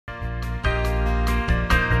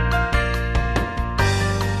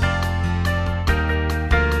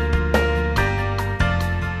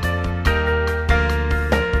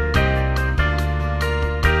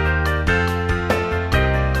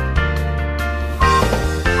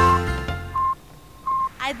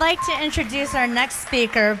I'd like to introduce our next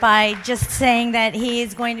speaker by just saying that he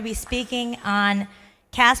is going to be speaking on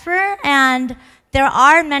Casper, and there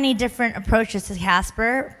are many different approaches to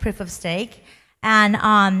Casper, proof of stake,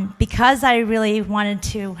 and because I really wanted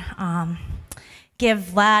to give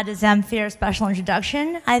Vlad a Zamfir special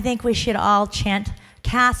introduction, I think we should all chant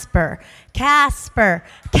Casper, Casper,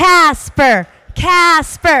 Casper,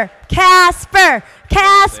 Casper, Casper,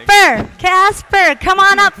 Casper, Casper. Come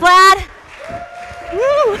on up, Vlad.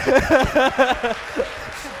 Woo!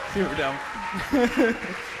 Super dumb.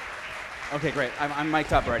 Okay, great. I'm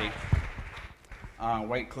mic'd up already.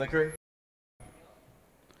 White clicker.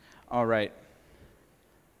 All right.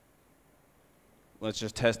 Let's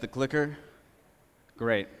just test the clicker.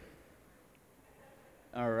 Great.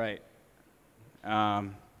 All right. All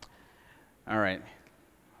right.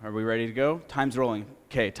 Are we ready to go? Time's rolling.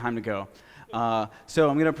 Okay, time to go. So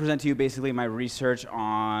I'm going to present to you basically my research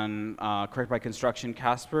on correct by construction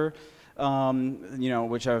Casper,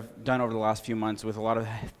 which I've done over the last few months with a lot of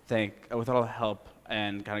help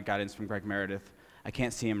and kind of guidance from Greg Meredith. I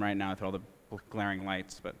can't see him right now with all the glaring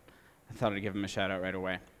lights, but I thought I'd give him a shout out right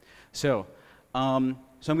away. So I'm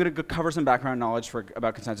going to cover some background knowledge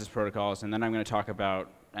about consensus protocols, and then I'm going to talk about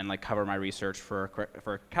and cover my research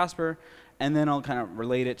for Casper, and then I'll kind of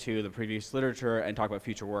relate it to the previous literature and talk about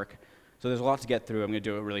future work. So there's a lot to get through. I'm going to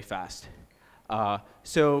do it really fast.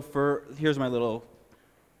 Here's my little,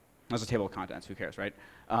 there's a table of contents. Who cares, right?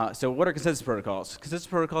 So what are consensus protocols? Consensus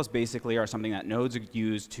protocols basically are something that nodes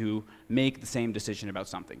use to make the same decision about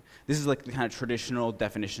something. This is like the kind of traditional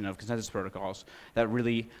definition of consensus protocols that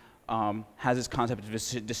really has this concept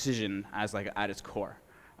of decision as at its core.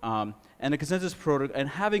 And a consensus and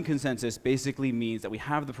having consensus basically means that we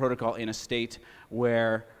have the protocol in a state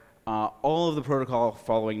where all of the protocol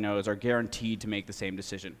following nodes are guaranteed to make the same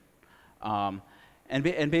decision. And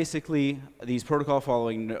basically, these protocol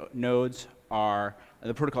following nodes are,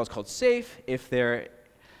 the protocol is called safe if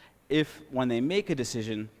when they make a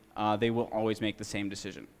decision, they will always make the same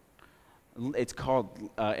decision. It's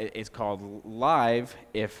called live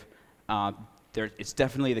if it's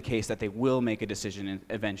definitely the case that they will make a decision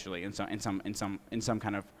eventually in some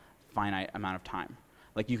kind of finite amount of time.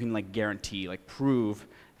 You can guarantee, prove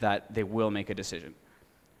that they will make a decision.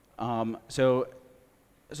 So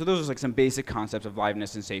those are some basic concepts of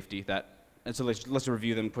liveness and safety and so let's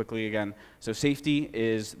review them quickly again. So safety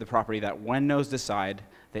is the property that when nodes decide,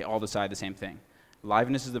 they all decide the same thing.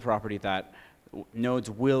 Liveness is the property that nodes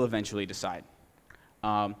will eventually decide.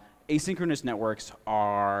 Asynchronous networks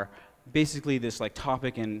are basically this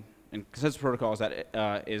topic in consensus protocols that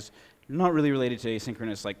is not really related to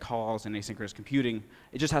asynchronous calls and asynchronous computing.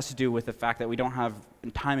 It just has to do with the fact that we don't have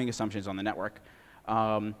timing assumptions on the network,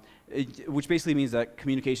 which basically means that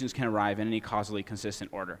communications can arrive in any causally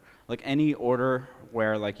consistent order. Any order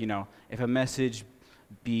where if a message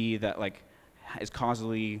B that is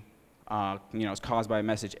causally is caused by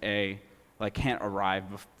message A can't arrive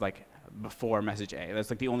before message A. That's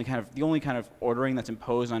the only kind of ordering that's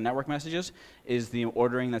imposed on network messages is the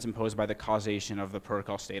ordering that's imposed by the causation of the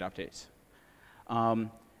protocol state updates. And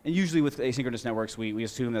usually with asynchronous networks, we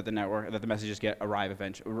assume that the messages arrive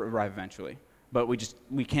eventually, but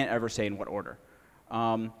we can't ever say in what order.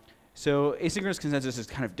 So asynchronous consensus is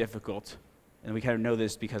kind of difficult, and we kind of know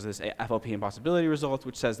this because of this FLP impossibility result,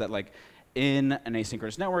 which says that in an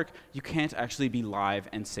asynchronous network, you can't actually be live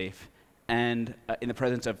and safe and in the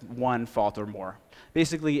presence of one fault or more.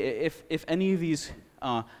 Basically, if any of these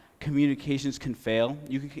communications can fail,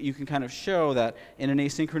 you can kind of show that in an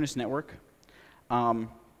asynchronous network,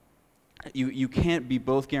 you can't be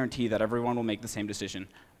both guaranteed that everyone will make the same decision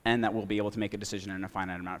and that we'll be able to make a decision in a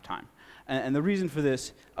finite amount of time. And the reason for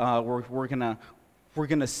this, we're gonna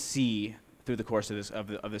see through the course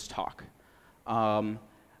of this talk.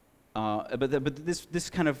 But this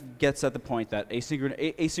kind of gets at the point that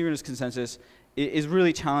asynchronous consensus is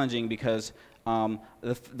really challenging because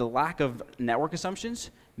the lack of network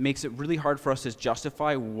assumptions makes it really hard for us to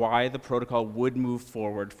justify why the protocol would move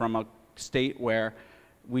forward from a state where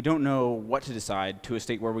we don't know what to decide to a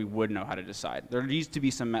state where we would know how to decide. There needs to be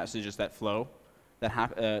some messages that flow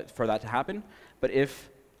for that to happen, but if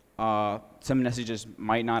some messages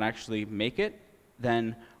might not actually make it,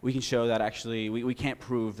 then we can show that actually we can't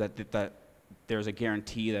prove that there's a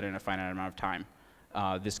guarantee that in a finite amount of time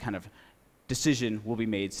this kind of decision will be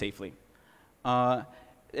made safely. And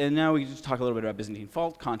now we can just talk a little bit about Byzantine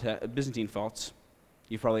faults.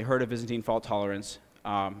 You've probably heard of Byzantine fault tolerance.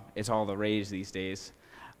 It's all the rage these days.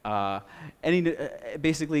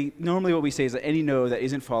 Basically, normally what we say is that any node that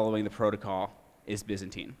isn't following the protocol is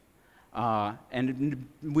Byzantine. And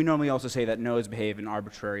we normally also say that nodes behave in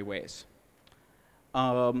arbitrary ways.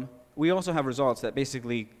 we also have results that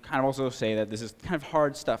basically kind of also say that this is kind of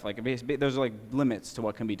hard stuff. Like there's like limits to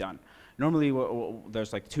what can be done. Normally,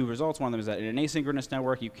 there's like 2 results. One of them is that in an asynchronous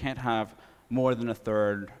network, you can't have more than a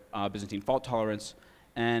third Byzantine fault tolerance,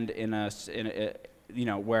 and in a you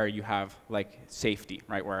know, where you have like safety,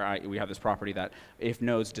 right? Where we have this property that if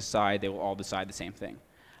nodes decide, they will all decide the same thing.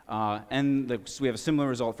 And we have a similar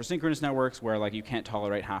result for synchronous networks where like you can't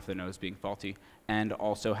tolerate half the nodes being faulty, and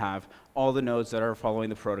also have all the nodes that are following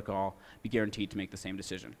the protocol be guaranteed to make the same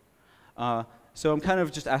decision. So I'm kind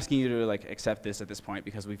of just asking you to like accept this at this point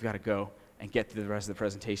because we've got to go and get through the rest of the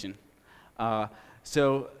presentation.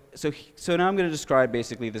 So now I'm going to describe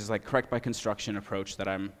basically this like correct by construction approach that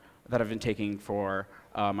I've been taking for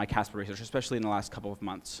my Casper research, especially in the last couple of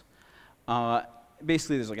months.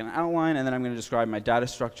 Basically, there's like an outline, and then I'm going to describe my data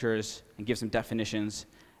structures and give some definitions,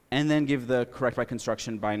 and then give the correct by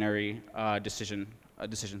construction binary decision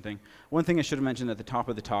thing. One thing I should have mentioned at the top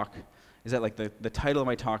of the talk is that like the title of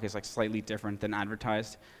my talk is like slightly different than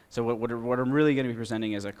advertised. So what I'm really going to be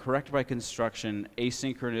presenting is a correct by construction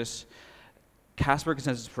asynchronous Casper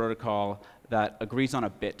consensus protocol that agrees on a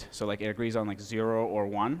bit. So like it agrees on like 0 or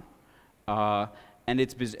 1, and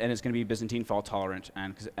it's going to be Byzantine fault tolerant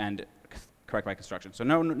and correct by construction. So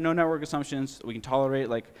no network assumptions. We can tolerate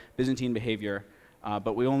like Byzantine behavior,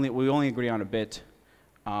 but we only agree on a bit,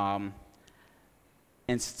 and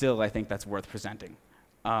still I think that's worth presenting.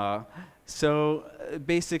 So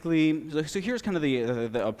basically, so here's kind of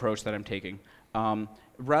the approach that I'm taking.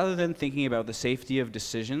 Rather than thinking about the safety of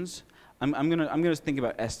decisions, I'm gonna think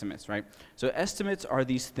about estimates, right? So estimates are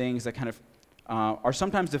these things that kind of are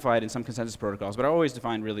sometimes defined in some consensus protocols, but are always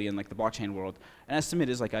defined really in like the blockchain world. An estimate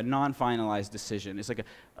is like a non-finalized decision. It's like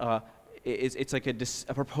it's like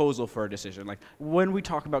a proposal for a decision. Like when we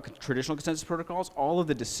talk about traditional consensus protocols, all of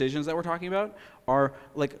the decisions that we're talking about are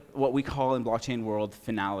like what we call in blockchain world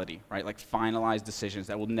finality, right? Like finalized decisions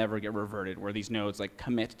that will never get reverted, where these nodes like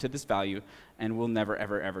commit to this value and will never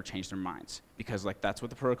ever ever change their minds, because like that's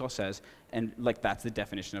what the protocol says, and like that's the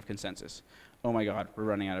definition of consensus. Oh my God, we're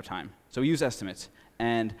running out of time. So we use estimates,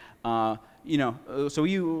 and you know, so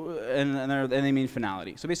and they mean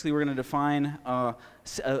finality. So basically, we're going to define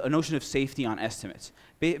a notion of safety on estimates.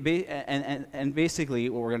 And basically,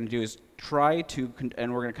 what we're going to do is try to,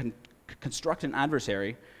 and we're going to construct an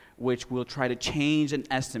adversary which will try to change an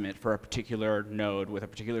estimate for a particular node with a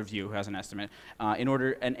particular view who has an estimate.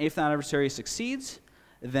 And if that adversary succeeds,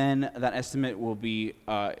 then that estimate will be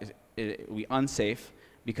unsafe,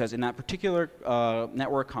 because in that particular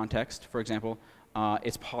network context, for example,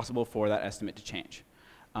 it's possible for that estimate to change.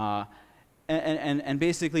 And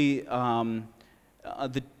basically,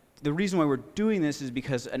 the reason why we're doing this is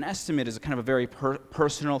because an estimate is a kind of a very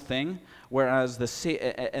personal thing, whereas the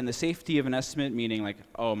safety of an estimate, meaning like,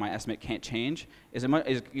 oh, my estimate can't change, is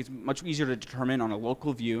much easier to determine on a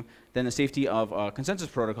local view than the safety of a consensus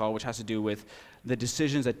protocol, which has to do with the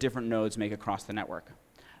decisions that different nodes make across the network.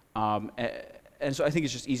 And so I think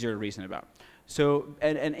it's just easier to reason about. So,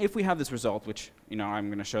 and if we have this result, which I'm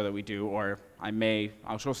going to show that we do, or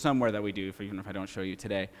I'll show somewhere that we do, even if I don't show you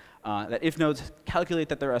today, that if nodes calculate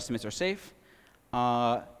that their estimates are safe,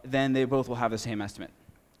 then they both will have the same estimate.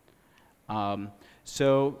 And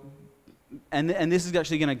this is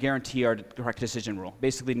actually going to guarantee our correct decision rule.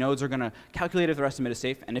 Basically, nodes are going to calculate if their estimate is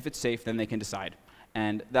safe, and if it's safe, then they can decide.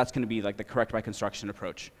 And that's going to be like the correct by construction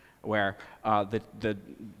approach, where the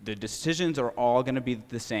decisions are all going to be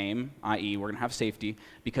the same, i.e. we're going to have safety,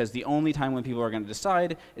 because the only time when people are going to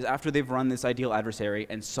decide is after they've run this ideal adversary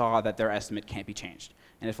and saw that their estimate can't be changed.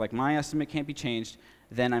 And if like my estimate can't be changed,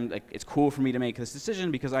 then it's cool for me to make this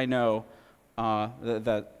decision because I know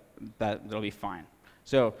that it'll be fine.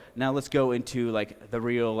 So now let's go into like the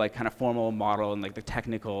real like kind of formal model and like the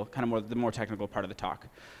technical, the more technical part of the talk.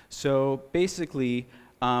 So basically,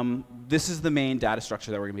 this is the main data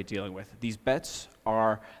structure that we're going to be dealing with. These bets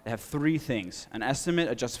they have 3 things: an estimate,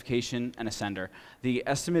 a justification, and a sender. The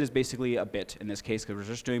estimate is basically a bit in this case because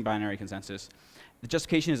we're just doing binary consensus. The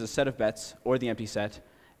justification is a set of bets or the empty set,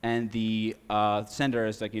 and the sender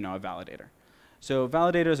is like a validator. So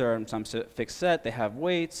validators are in some fixed set. They have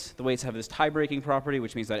weights. The weights have this tie-breaking property,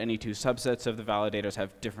 which means that any 2 subsets of the validators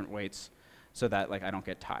have different weights, so that like I don't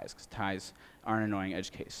get ties, because ties are an annoying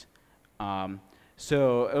edge case.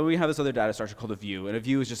 So we have this other data structure called a view, and a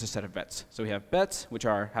view is just a set of bets. So we have bets, which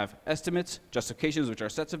have estimates, justifications, which are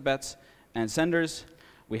sets of bets, and senders.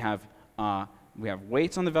 We have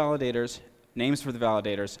weights on the validators, names for the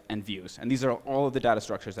validators, and views. And these are all of the data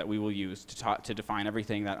structures that we will use to define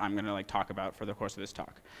everything that I'm going to talk about for the course of this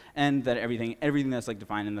talk, and that everything that's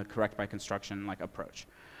defined in the correct by construction approach.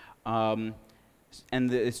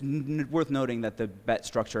 And it's worth noting that the bet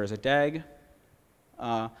structure is a DAG,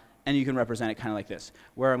 and you can represent it kind of like this,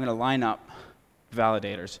 where I'm going to line up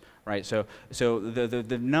validators, right? So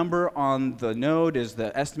the number on the node is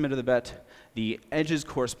the estimate of the bet. The edges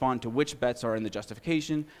correspond to which bets are in the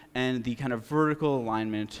justification, and the kind of vertical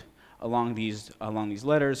alignment along these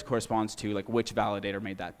letters corresponds to like which validator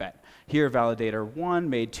made that bet. Here, validator 1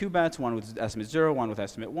 made 2 bets, one with estimate 0, one with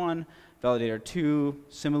estimate 1. Validator 2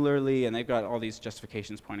 similarly, and they've got all these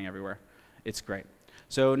justifications pointing everywhere. It's great.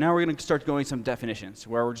 So now we're going to start going some definitions,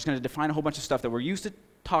 where we're just going to define a whole bunch of stuff that we're used to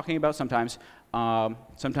talking about sometimes.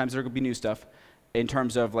 Sometimes there could be new stuff in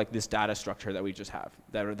terms of like this data structure that we just have,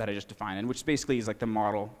 that I just defined, and which basically is like the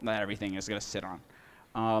model that everything is going to sit on.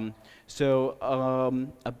 A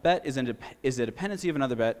bet is a dependency of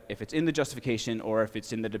another bet if it's in the justification or if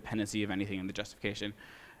it's in the dependency of anything in the justification.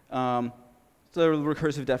 It's a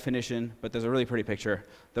recursive definition, but there's a really pretty picture.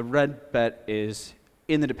 The red bet is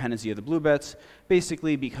in the dependency of the blue bets,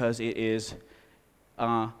 basically because it is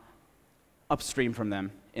upstream from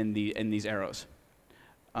them in these arrows.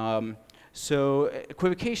 So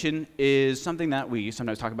equivocation is something that we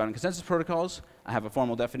sometimes talk about in consensus protocols. I have a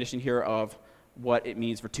formal definition here of what it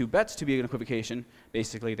means for 2 bets to be an equivocation.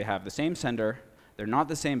 Basically, they have the same sender, they're not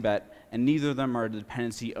the same bet, and neither of them are the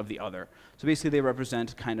dependency of the other. So basically, they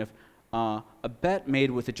represent kind of a bet made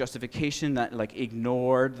with a justification that like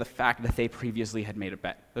ignored the fact that they previously had made a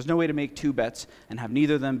bet. There's no way to make 2 bets and have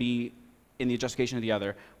neither of them be in the justification of the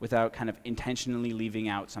other without kind of intentionally leaving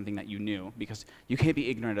out something that you knew, because you can't be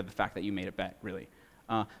ignorant of the fact that you made a bet, really.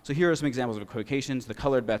 So here are some examples of equivocations. The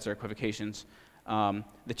colored bets are equivocations.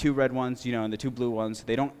 The 2 red ones, and the 2 blue ones,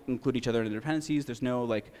 they don't include each other in the dependencies. There's no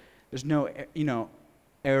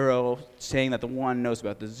arrow saying that the one knows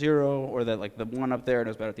about the 0, or that like the one up there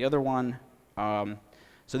knows about the other one.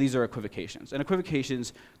 So these are equivocations, and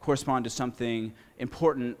equivocations correspond to something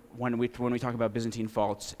important when we talk about Byzantine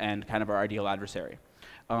faults and kind of our ideal adversary.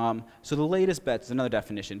 So the latest bet is another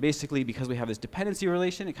definition. Basically, because we have this dependency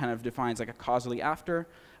relation, it kind of defines like a causally after.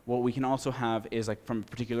 What we can also have is like from a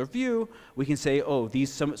particular view, we can say, oh,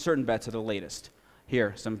 some certain bets are the latest.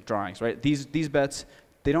 Here, some drawings, right? These bets,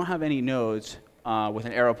 they don't have any nodes with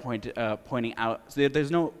an arrow pointing out. So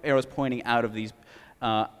there's no arrows pointing out of these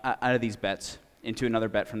bets into another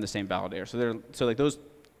bet from the same validator. So like those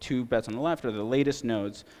 2 bets on the left are the latest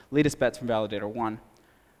nodes, latest bets from validator 1.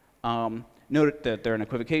 Note that they're an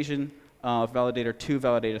equivocation. Validator 2,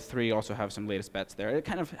 validator 3 also have some latest bets there. It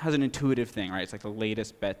kind of has an intuitive thing, right? It's like the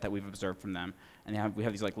latest bet that we've observed from them, and we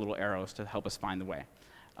have these like little arrows to help us find the way.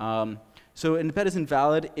 So a bet is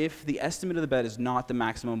invalid if the estimate of the bet is not the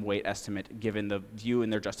maximum weight estimate given the view in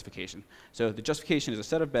their justification. So the justification is a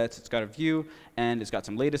set of bets, it's got a view, and it's got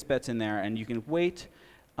some latest bets in there, and you can weight.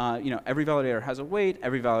 Every validator has a weight,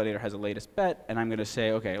 every validator has a latest bet, and I'm going to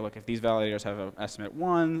say, okay, look, if these validators have an estimate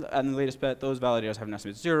 1 and the latest bet, those validators have an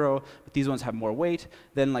estimate 0, but these ones have more weight,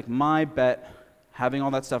 then like my bet, having all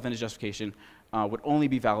that stuff in its justification, would only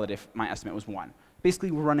be valid if my estimate was 1.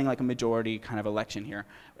 Basically, we're running like a majority kind of election here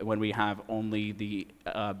when we have only the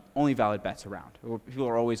only valid bets around. People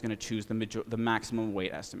are always going to choose the maximum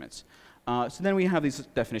weight estimates. So then we have this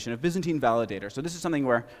definition of Byzantine validator. So this is something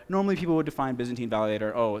where normally people would define Byzantine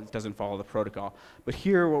validator, oh, it doesn't follow the protocol. But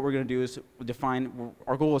here what we're going to do is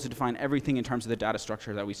our goal is to define everything in terms of the data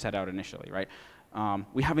structure that we set out initially, right?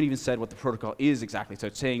 We haven't even said what the protocol is exactly, so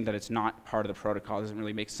it's saying that it's not part of the protocol doesn't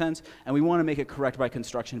really make sense, and we want to make it correct by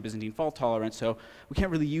construction Byzantine fault tolerant, so we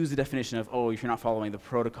can't really use the definition of, oh, if you're not following the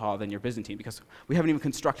protocol, then you're Byzantine, because we haven't even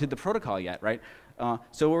constructed the protocol yet, right?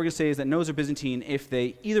 So what we're going to say is that nodes are Byzantine if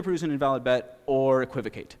they either produce an invalid bet or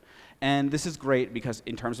equivocate. And this is great because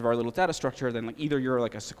in terms of our little data structure, then like either you're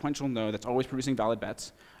like a sequential node that's always producing valid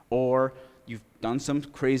bets, or you've done some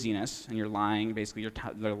craziness and you're lying, basically you're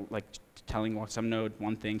like telling some node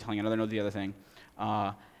one thing, telling another node the other thing,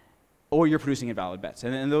 or you're producing invalid bets.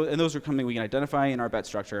 And those are something we can identify in our bet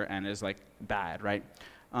structure and is like bad, right?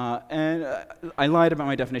 I lied about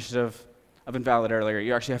my definitions of invalid earlier.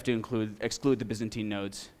 You actually have to exclude the Byzantine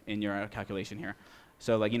nodes in your calculation here.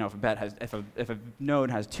 So like, if a node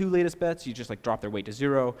has 2 latest bets, you just like drop their weight to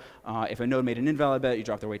 0. If a node made an invalid bet, you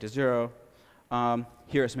drop their weight to 0.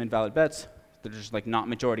 Here are some invalid bets. They're just like not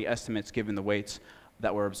majority estimates given the weights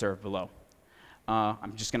that were observed below.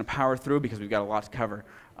 I'm just going to power through because we've got a lot to cover.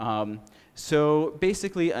 So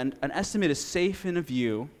basically, an estimate is safe in a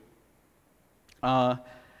view.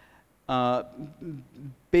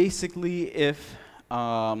 Basically, if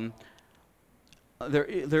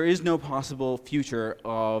there is no possible future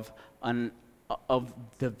of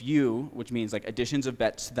the view, which means like additions of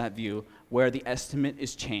bets to that view, where the estimate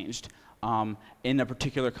is changed in a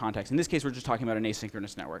particular context. In this case, we're just talking about an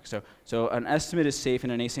asynchronous network. So an estimate is safe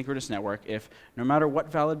in an asynchronous network if no matter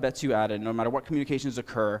what valid bets you added, no matter what communications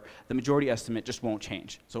occur, the majority estimate just won't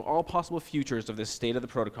change. So all possible futures of this state of the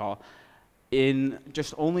protocol in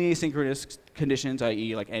just only asynchronous conditions,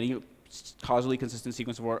 i.e. like any causally consistent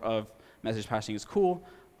sequence of message passing is cool.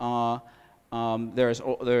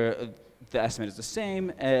 The estimate is the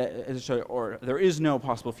same, or there is no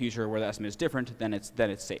possible future where the estimate is different, then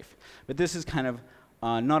it's safe. But this is kind of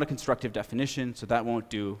not a constructive definition, so that won't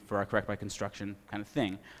do for our correct by construction kind of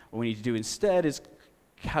thing. What we need to do instead is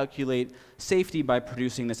calculate safety by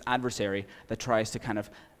producing this adversary that tries to kind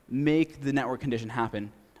of make the network condition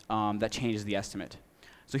happen that changes the estimate.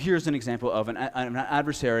 So here's an example of an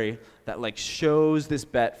adversary that like shows this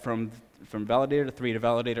bet from validator 3 to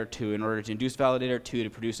validator 2 in order to induce validator 2 to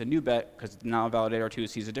produce a new bet, because now validator 2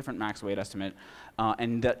 sees a different max weight estimate,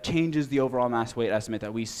 and that changes the overall max weight estimate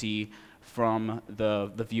that we see from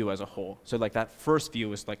the view as a whole. So like that first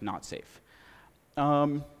view is like not safe.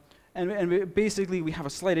 And basically, we have a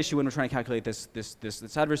slight issue when we're trying to calculate this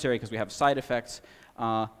adversary because we have side effects.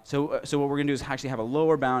 So what we're going to do is actually have a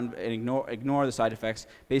lower bound and ignore the side effects,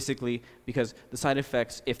 basically because the side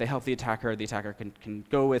effects, if they help the attacker can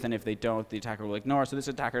go with, and if they don't, the attacker will ignore. So this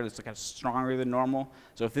attacker is kind of stronger than normal.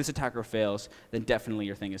 So if this attacker fails, then definitely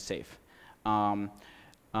your thing is safe. So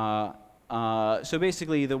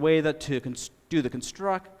basically, the way that to do the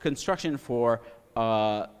construction for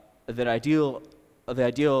the ideal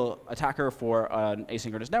attacker for an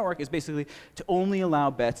asynchronous network is basically to only allow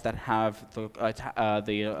bets that have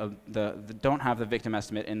don't have the victim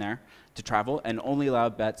estimate in there to travel, and only allow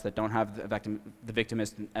bets that don't have the victim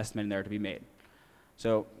estimate in there to be made.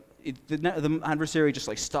 So the adversary just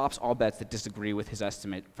like stops all bets that disagree with his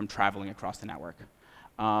estimate from traveling across the network,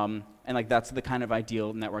 and like that's the kind of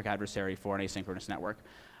ideal network adversary for an asynchronous network.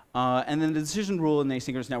 And then the decision rule in the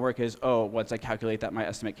asynchronous network is, oh, once I calculate that my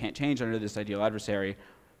estimate can't change under this ideal adversary,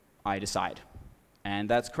 I decide. And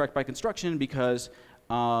that's correct by construction because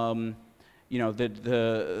there's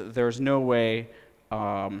no way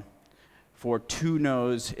for two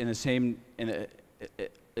nodes in the same in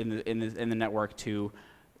the network to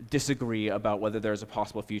disagree about whether there's a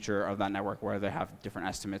possible future of that network where they have different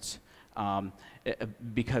estimates.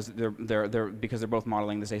 Because they're both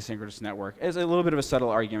modeling this asynchronous network. It's a little bit of a subtle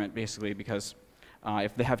argument, basically, because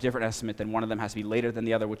if they have different estimate, then one of them has to be later than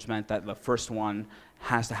the other, which meant that the first one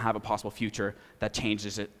has to have a possible future that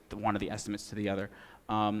changes one of the estimates to the other.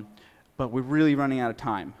 But we're really running out of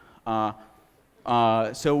time.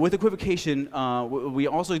 So with equivocation, we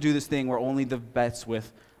also do this thing where only the bets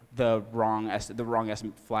with the wrong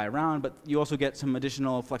estimate fly around, but you also get some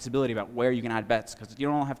additional flexibility about where you can add bets, because you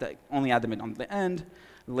don't have to only add them on the end,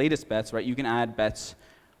 the latest bets, right? You can add bets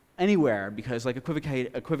anywhere, because like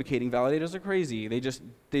equivocating validators are crazy. They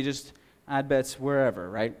just add bets wherever,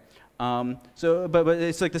 right? But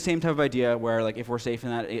it's like the same type of idea where like if we're safe in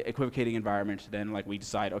that equivocating environment, then like we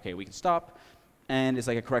decide, okay, we can stop, and it's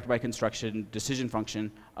like a correct by construction decision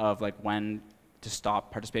function of like when to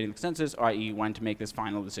stop participating in the consensus, i.e. when to make this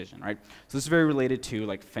final decision, right? So this is very related to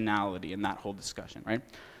like finality and that whole discussion, right?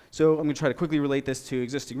 So I'm going to try to quickly relate this to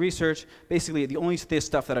existing research. Basically, the only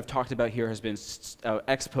stuff that I've talked about here has been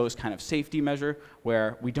ex post kind of safety measure,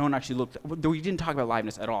 where we don't actually we didn't talk about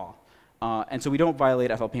liveness at all. And so we don't violate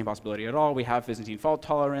FLP impossibility at all. We have byzantine-fault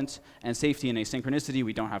tolerance and safety and asynchronicity.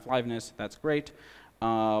 We don't have liveness. That's great.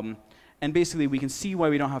 And basically, we can see why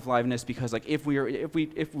we don't have liveness, because like if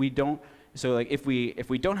we don't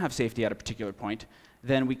have safety at a particular point,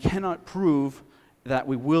 then we cannot prove that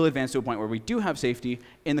we will advance to a point where we do have safety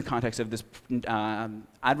in the context of this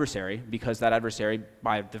adversary, because that adversary,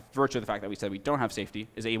 by the virtue of the fact that we said we don't have safety,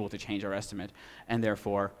 is able to change our estimate, and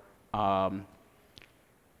therefore we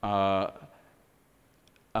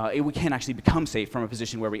can't actually become safe from a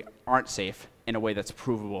position where we aren't safe in a way that's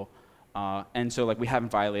provable. And so like we haven't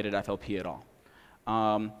violated FLP at all.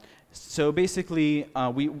 So basically,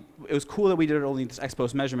 it was cool that we did only this ex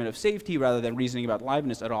post measurement of safety rather than reasoning about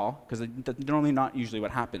liveness at all, because that's normally not usually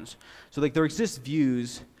what happens. So like there exists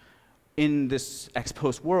views in this ex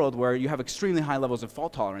post world where you have extremely high levels of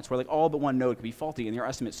fault tolerance, where like all but one node could be faulty and your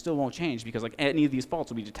estimate still won't change, because like any of these faults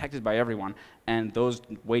will be detected by everyone, and those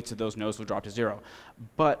weights of those nodes will drop to 0.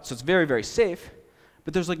 So it's very, very safe.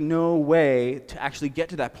 But there's like no way to actually get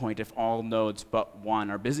to that point if all nodes but one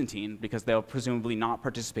are Byzantine, because they'll presumably not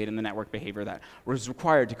participate in the network behavior that was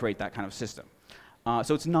required to create that kind of system.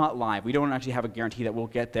 So it's not live. We don't actually have a guarantee that we'll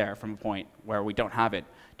get there from a point where we don't have it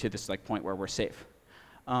to this like point where we're safe.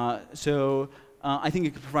 So I think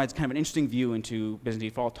it provides kind of an interesting view into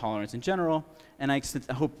byzantine-fault tolerance in general, and I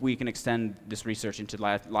hope we can extend this research into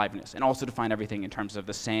liveness, and also define everything in terms of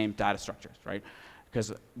the same data structures, right?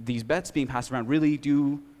 Because these bets being passed around really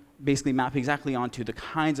do basically map exactly onto the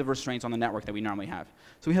kinds of restraints on the network that we normally have.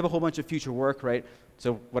 So we have a whole bunch of future work, right?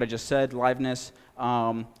 So what I just said, liveness.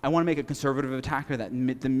 I want to make a conservative attacker that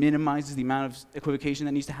minimizes the amount of equivocation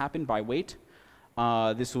that needs to happen by weight.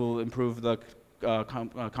 This will improve the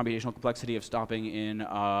computational complexity of stopping in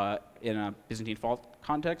a Byzantine-fault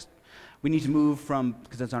context. We need to move from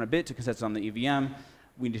consensus on a bit to consensus on the EVM.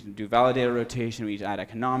 We need to do validator rotation. We need to add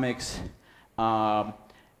economics, so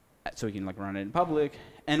we can run it in public.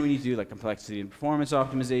 And we need to do complexity and performance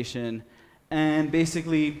optimization, and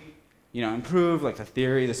basically, improve the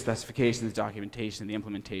theory, the specification, the documentation, the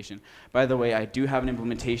implementation. By the way, I do have an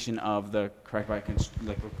implementation of the correct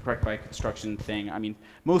by construction thing. I mean,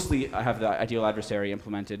 mostly I have the ideal adversary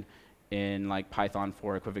implemented in Python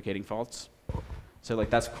for equivocating faults. So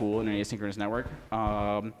that's cool in an asynchronous network.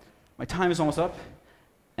 My time is almost up,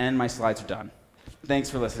 and my slides are done.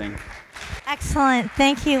 Thanks for listening. Excellent.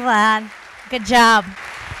 Thank you, Vlad. Good job.